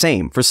do the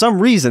same. For some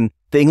reason,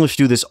 the English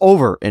do this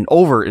over and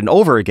over and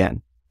over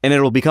again. And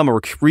it'll become a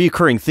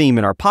recurring theme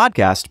in our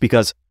podcast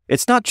because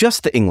it's not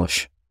just the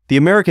English. The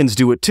Americans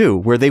do it too,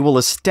 where they will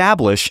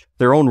establish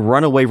their own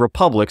runaway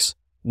republics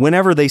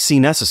whenever they see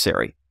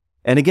necessary.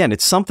 And again,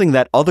 it's something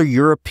that other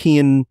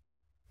European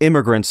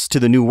immigrants to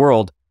the New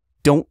World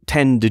don't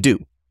tend to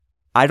do.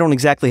 I don't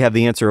exactly have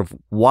the answer of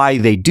why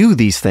they do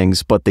these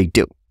things, but they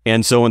do.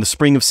 And so in the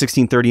spring of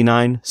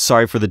 1639,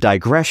 sorry for the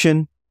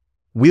digression,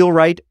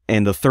 Wheelwright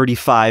and the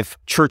 35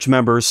 church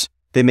members,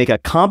 they make a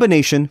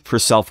combination for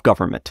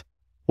self-government,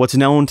 what's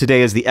known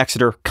today as the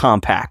Exeter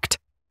Compact.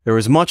 There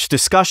was much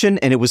discussion,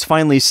 and it was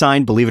finally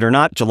signed, believe it or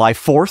not, July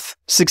 4th,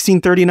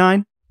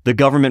 1639. The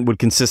government would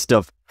consist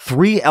of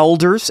 3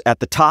 elders at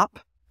the top,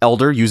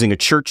 elder using a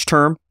church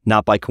term,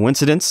 not by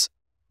coincidence.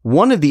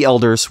 One of the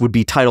elders would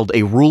be titled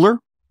a ruler,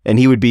 and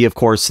he would be, of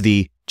course,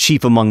 the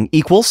chief among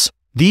equals.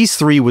 These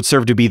 3 would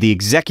serve to be the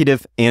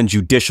executive and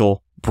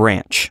judicial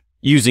branch,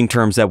 using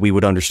terms that we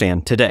would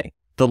understand today.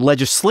 The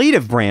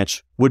legislative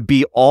branch would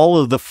be all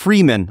of the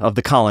freemen of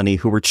the colony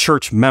who were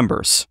church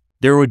members.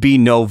 There would be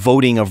no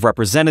voting of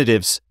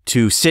representatives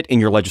to sit in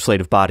your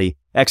legislative body.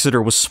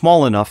 Exeter was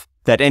small enough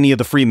that any of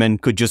the freemen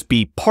could just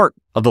be part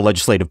of the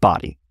legislative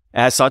body.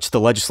 As such, the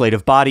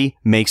legislative body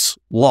makes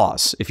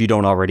laws, if you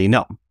don't already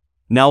know.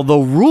 Now, the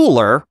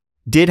ruler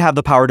did have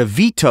the power to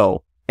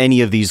veto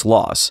any of these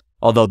laws,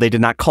 although they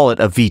did not call it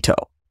a veto.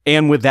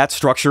 And with that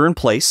structure in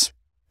place,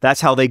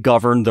 that's how they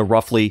governed the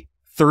roughly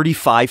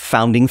 35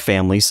 founding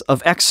families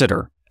of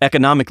Exeter.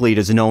 Economically, it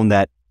is known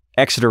that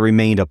Exeter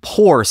remained a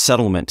poor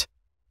settlement,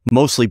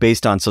 mostly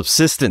based on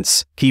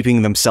subsistence,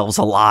 keeping themselves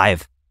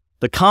alive.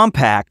 The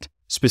compact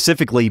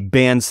specifically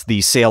bans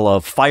the sale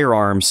of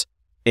firearms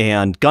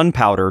and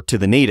gunpowder to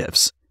the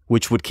natives,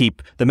 which would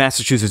keep the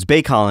Massachusetts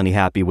Bay Colony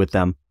happy with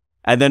them,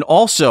 and then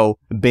also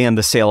banned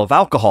the sale of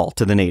alcohol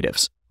to the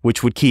natives,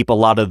 which would keep a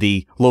lot of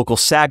the local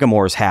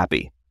Sagamores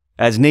happy,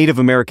 as Native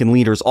American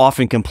leaders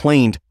often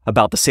complained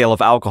about the sale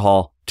of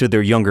alcohol to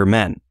their younger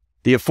men.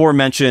 The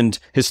aforementioned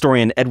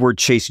historian Edward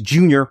Chase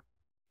Jr.,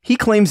 he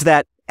claims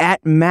that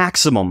at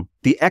maximum,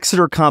 the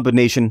Exeter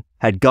combination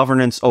had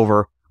governance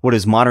over what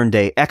is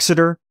modern-day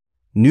Exeter,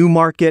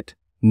 Newmarket,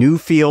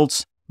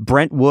 Newfields,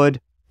 Brentwood,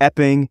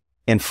 Epping,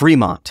 and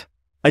Fremont.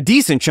 A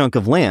decent chunk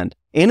of land,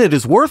 and it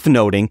is worth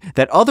noting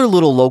that other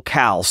little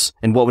locales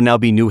in what would now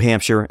be New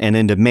Hampshire and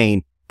into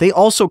Maine, they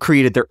also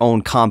created their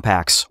own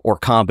compacts or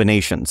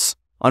combinations.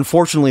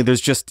 Unfortunately,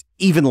 there's just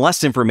even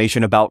less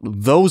information about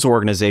those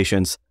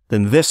organizations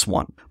than this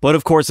one. But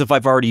of course, if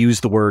I've already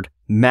used the word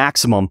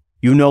maximum,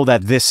 you know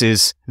that this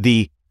is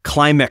the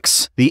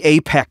climax, the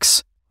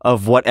apex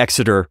of what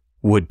Exeter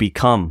would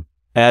become.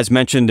 As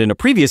mentioned in a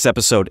previous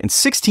episode, in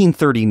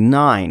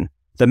 1639,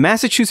 the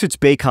Massachusetts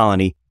Bay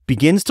Colony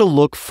begins to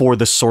look for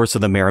the source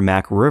of the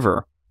Merrimack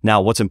River.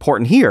 Now, what's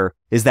important here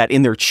is that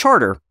in their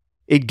charter,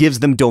 it gives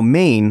them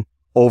domain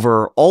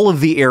over all of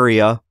the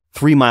area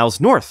 3 miles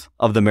north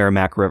of the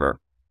Merrimack River,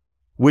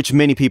 which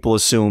many people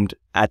assumed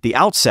at the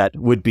outset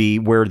would be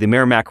where the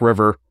Merrimack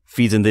River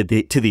feeds into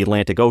the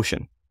Atlantic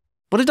Ocean.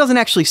 But it doesn't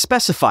actually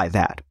specify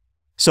that.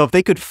 So if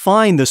they could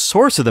find the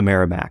source of the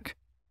Merrimack,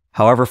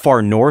 however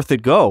far north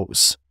it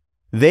goes,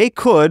 they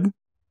could,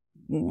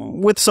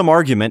 with some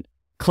argument,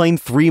 claim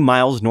 3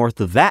 miles north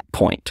of that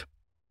point.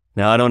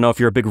 Now, I don't know if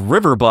you're a big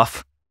river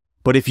buff,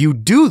 but if you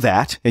do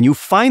that and you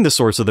find the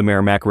source of the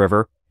Merrimack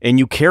River and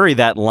you carry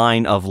that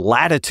line of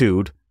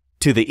latitude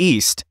to the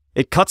east,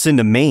 it cuts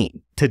into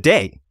Maine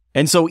today.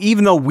 And so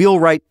even though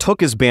Wheelwright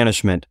took his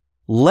banishment,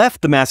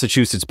 left the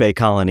Massachusetts Bay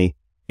Colony,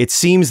 it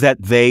seems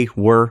that they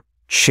were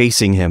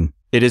chasing him.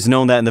 It is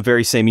known that in the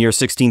very same year,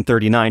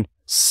 1639,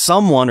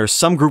 someone or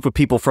some group of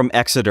people from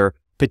Exeter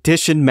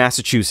petitioned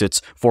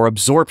Massachusetts for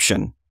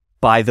absorption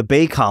by the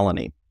Bay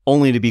Colony,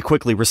 only to be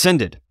quickly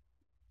rescinded.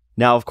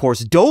 Now, of course,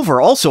 Dover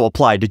also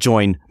applied to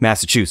join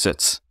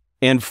Massachusetts.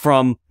 And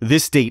from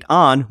this date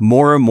on,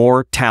 more and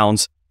more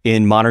towns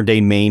in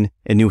modern-day Maine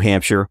and New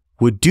Hampshire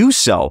would do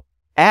so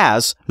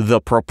as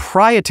the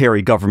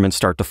proprietary governments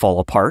start to fall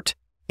apart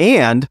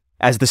and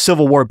as the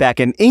Civil War back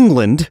in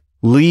England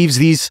leaves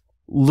these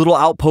little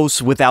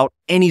outposts without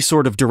any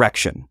sort of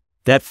direction.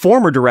 That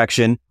former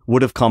direction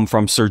would have come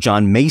from Sir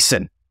John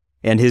Mason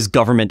and his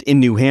government in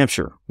New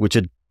Hampshire, which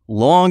had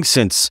long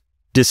since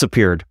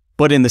disappeared.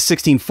 But in the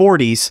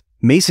 1640s,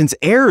 Mason's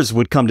heirs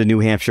would come to New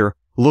Hampshire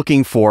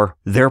looking for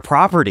their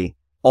property,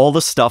 all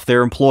the stuff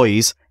their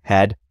employees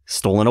had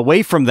stolen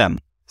away from them.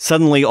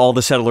 Suddenly, all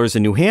the settlers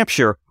in New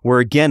Hampshire were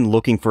again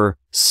looking for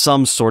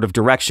some sort of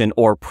direction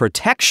or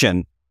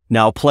protection.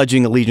 Now,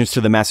 pledging allegiance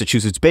to the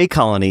Massachusetts Bay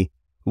Colony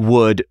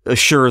would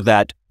assure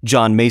that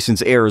John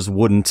Mason's heirs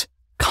wouldn't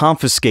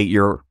confiscate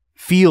your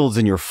fields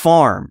and your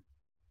farm,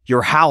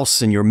 your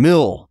house and your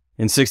mill.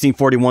 In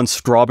 1641,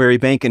 Strawberry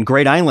Bank and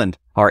Great Island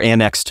are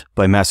annexed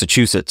by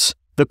Massachusetts.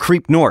 The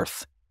creep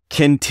north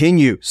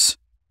continues.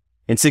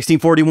 In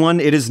 1641,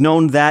 it is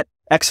known that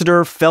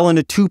Exeter fell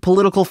into two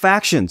political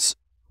factions,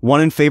 one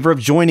in favor of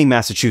joining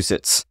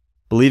Massachusetts.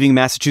 Believing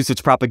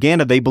Massachusetts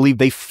propaganda, they believed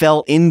they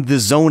fell in the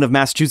zone of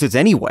Massachusetts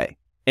anyway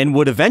and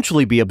would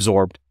eventually be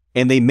absorbed,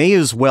 and they may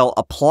as well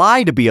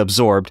apply to be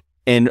absorbed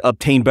and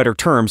obtain better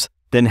terms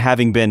than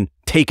having been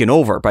taken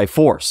over by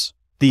force.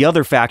 The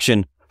other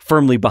faction,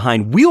 firmly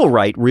behind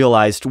Wheelwright,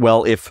 realized,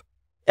 well, if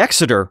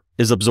Exeter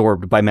is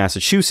absorbed by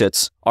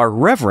Massachusetts, our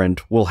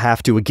reverend will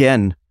have to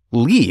again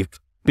leave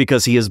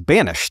because he is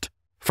banished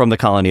from the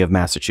colony of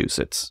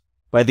Massachusetts.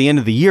 By the end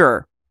of the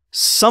year,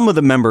 some of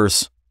the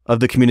members of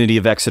the community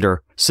of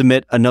Exeter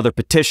submit another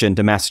petition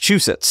to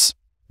Massachusetts,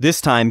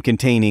 this time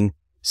containing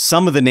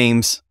some of the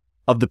names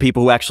of the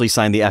people who actually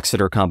signed the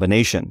Exeter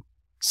combination,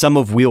 some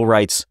of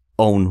Wheelwright's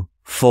own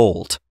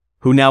fold,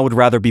 who now would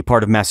rather be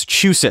part of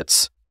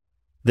Massachusetts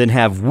than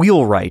have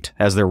Wheelwright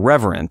as their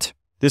reverend.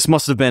 This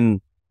must have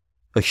been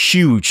a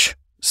huge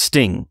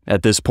sting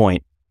at this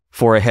point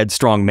for a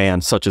headstrong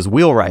man such as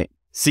Wheelwright.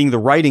 Seeing the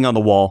writing on the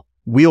wall,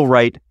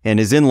 Wheelwright and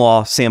his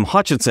in-law, Sam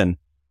Hutchinson,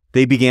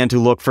 they began to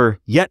look for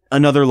yet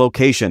another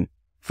location,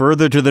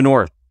 further to the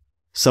north,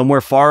 somewhere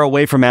far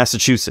away from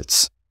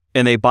Massachusetts.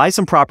 and they buy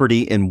some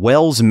property in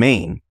Wells,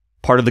 Maine,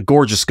 part of the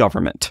Gorges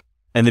government,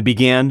 and they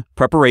began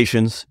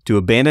preparations to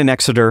abandon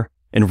Exeter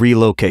and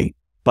relocate.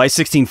 By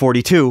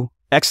 1642,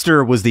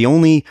 Exeter was the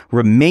only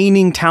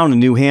remaining town in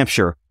New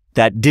Hampshire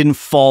that didn't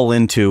fall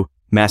into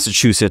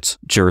Massachusetts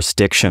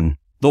jurisdiction.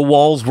 The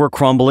walls were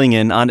crumbling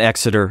in on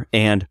Exeter,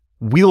 and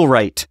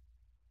Wheelwright,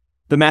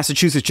 the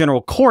Massachusetts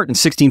General Court in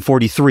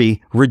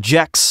 1643,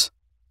 rejects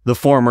the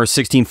former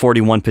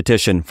 1641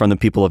 petition from the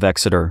people of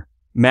Exeter.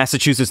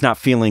 Massachusetts not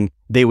feeling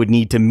they would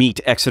need to meet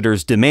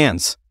Exeter's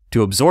demands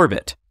to absorb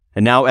it.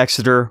 And now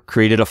Exeter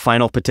created a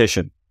final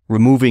petition,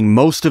 removing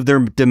most of their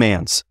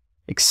demands,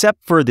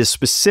 except for this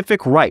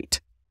specific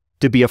right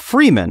to be a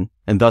freeman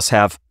and thus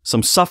have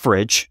some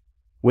suffrage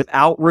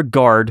without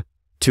regard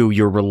to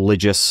your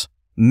religious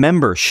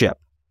membership.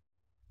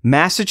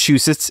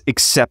 Massachusetts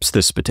accepts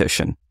this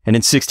petition and in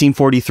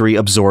 1643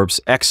 absorbs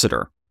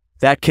Exeter.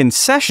 That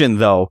concession,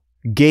 though,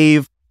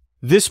 gave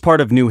this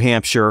part of New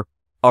Hampshire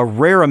a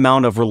rare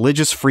amount of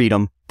religious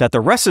freedom that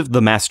the rest of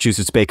the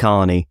Massachusetts Bay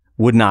Colony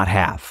would not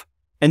have.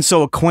 And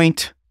so a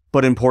quaint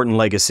but important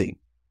legacy.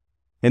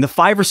 In the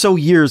 5 or so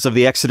years of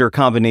the Exeter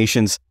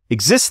Combination's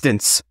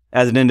existence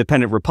as an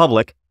independent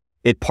republic,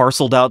 it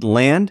parceled out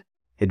land,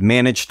 it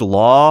managed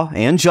law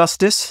and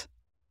justice,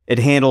 it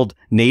handled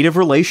native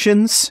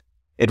relations,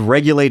 it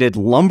regulated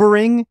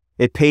lumbering,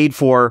 it paid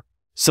for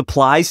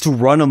supplies to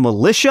run a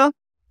militia,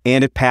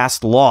 and it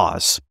passed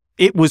laws.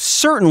 It was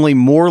certainly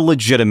more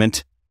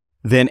legitimate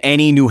than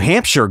any New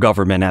Hampshire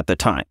government at the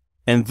time,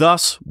 and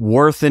thus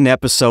worth an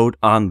episode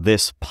on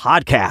this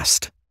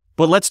podcast.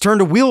 But let's turn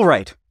to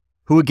Wheelwright,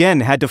 who again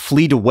had to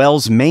flee to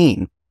Wells,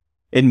 Maine.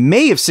 In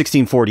May of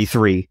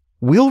 1643,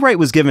 Wheelwright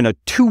was given a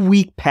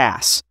 2-week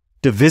pass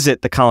to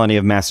visit the colony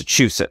of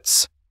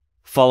Massachusetts,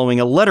 following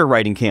a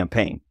letter-writing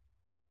campaign.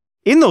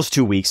 In those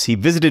 2 weeks, he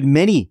visited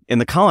many in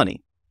the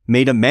colony,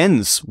 made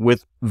amends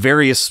with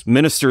various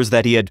ministers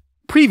that he had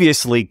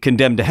previously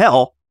condemned to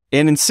hell,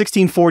 and in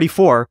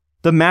 1644,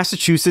 the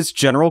Massachusetts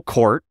General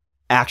Court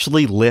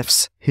actually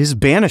lifts his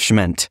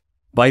banishment.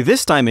 By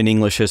this time in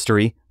English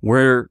history,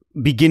 we're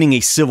beginning a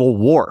civil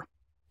war,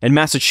 and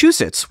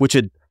Massachusetts, which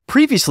had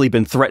previously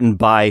been threatened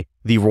by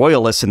the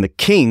Royalists and the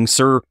King,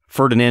 Sir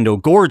Ferdinando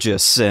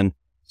Gorges and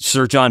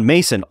Sir John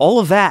Mason, all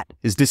of that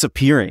is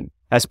disappearing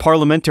as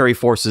parliamentary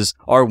forces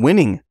are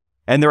winning,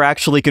 and they're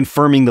actually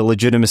confirming the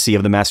legitimacy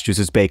of the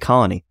Massachusetts Bay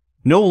Colony.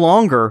 No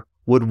longer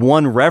would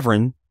one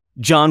Reverend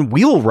John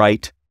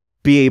Wheelwright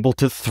be able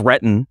to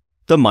threaten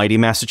the mighty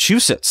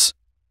Massachusetts.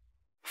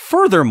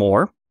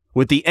 Furthermore,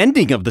 with the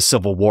ending of the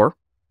Civil War,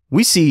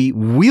 we see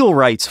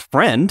Wheelwright's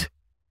friend,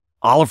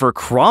 Oliver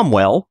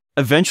Cromwell,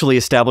 eventually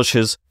establish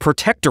his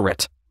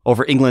protectorate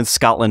over England,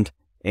 Scotland,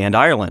 and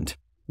Ireland.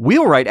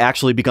 Wheelwright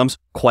actually becomes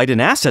quite an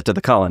asset to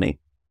the colony,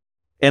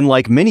 and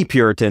like many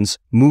Puritans,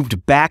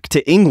 moved back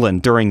to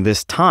England during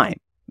this time.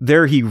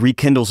 There he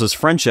rekindles his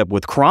friendship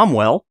with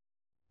Cromwell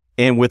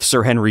and with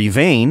Sir Henry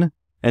Vane,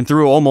 and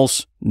through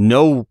almost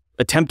no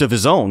attempt of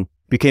his own,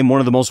 became one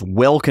of the most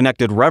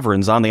well-connected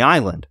reverends on the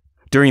island.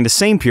 During the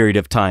same period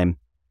of time,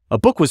 a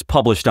book was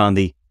published on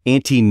the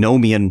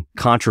antinomian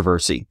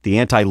controversy, the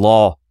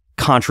anti-law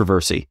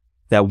controversy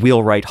that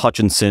Wheelwright,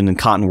 Hutchinson, and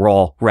Cotton were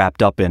all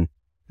wrapped up in,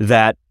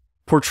 that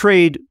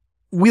portrayed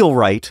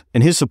Wheelwright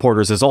and his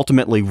supporters as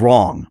ultimately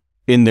wrong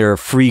in their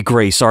free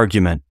grace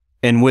argument.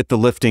 And with the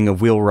lifting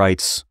of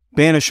Wheelwright's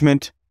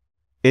banishment,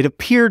 it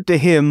appeared to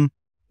him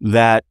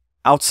that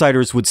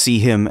outsiders would see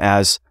him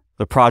as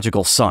the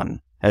prodigal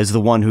son, as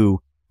the one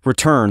who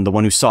returned, the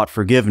one who sought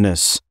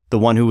forgiveness, the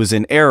one who was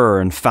in error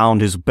and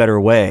found his better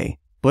way.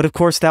 But of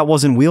course, that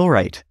wasn't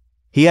Wheelwright.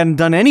 He hadn't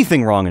done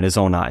anything wrong in his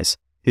own eyes.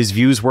 His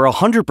views were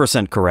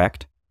 100%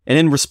 correct, and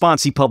in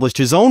response, he published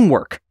his own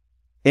work.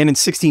 And in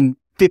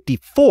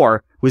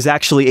 1654, was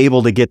actually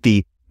able to get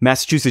the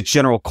Massachusetts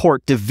General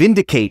Court to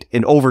vindicate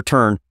and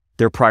overturn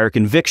their prior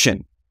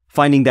conviction,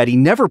 finding that he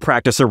never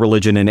practiced a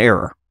religion in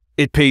error.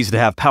 It pays to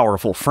have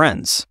powerful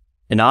friends.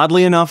 And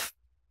oddly enough,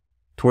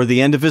 toward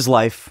the end of his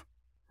life,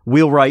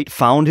 Wheelwright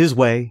found his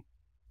way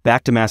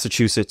back to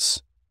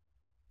Massachusetts,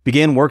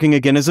 began working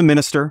again as a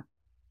minister,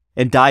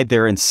 and died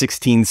there in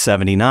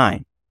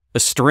 1679. A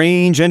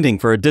strange ending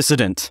for a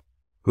dissident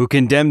who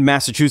condemned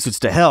Massachusetts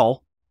to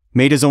hell,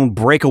 made his own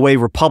breakaway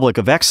republic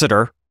of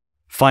Exeter,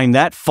 find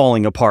that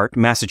falling apart,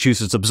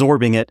 Massachusetts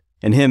absorbing it,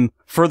 and him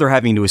further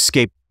having to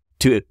escape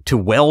to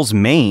Wells,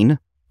 Maine,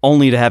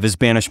 only to have his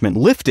banishment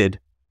lifted,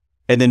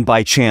 and then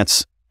by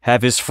chance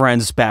have his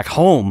friends back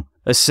home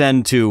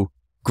ascend to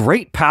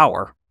great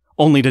power,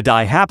 only to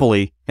die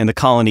happily in the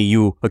colony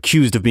you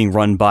accused of being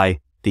run by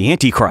the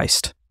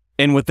Antichrist.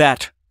 And with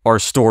that, our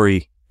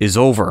story is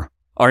over.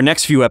 Our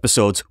next few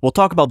episodes, we'll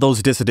talk about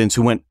those dissidents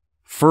who went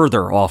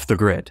further off the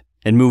grid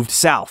and moved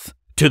south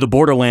to the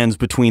borderlands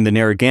between the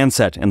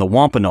Narragansett and the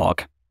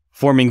Wampanoag,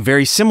 forming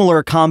very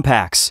similar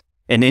compacts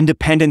and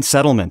independent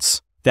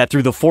settlements that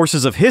through the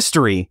forces of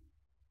history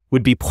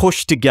would be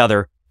pushed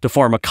together to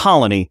form a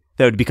colony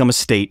that would become a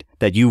state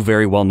that you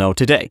very well know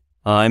today.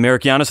 I'm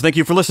Eric Yanis. Thank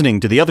you for listening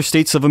to the Other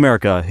States of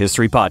America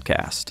History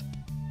Podcast.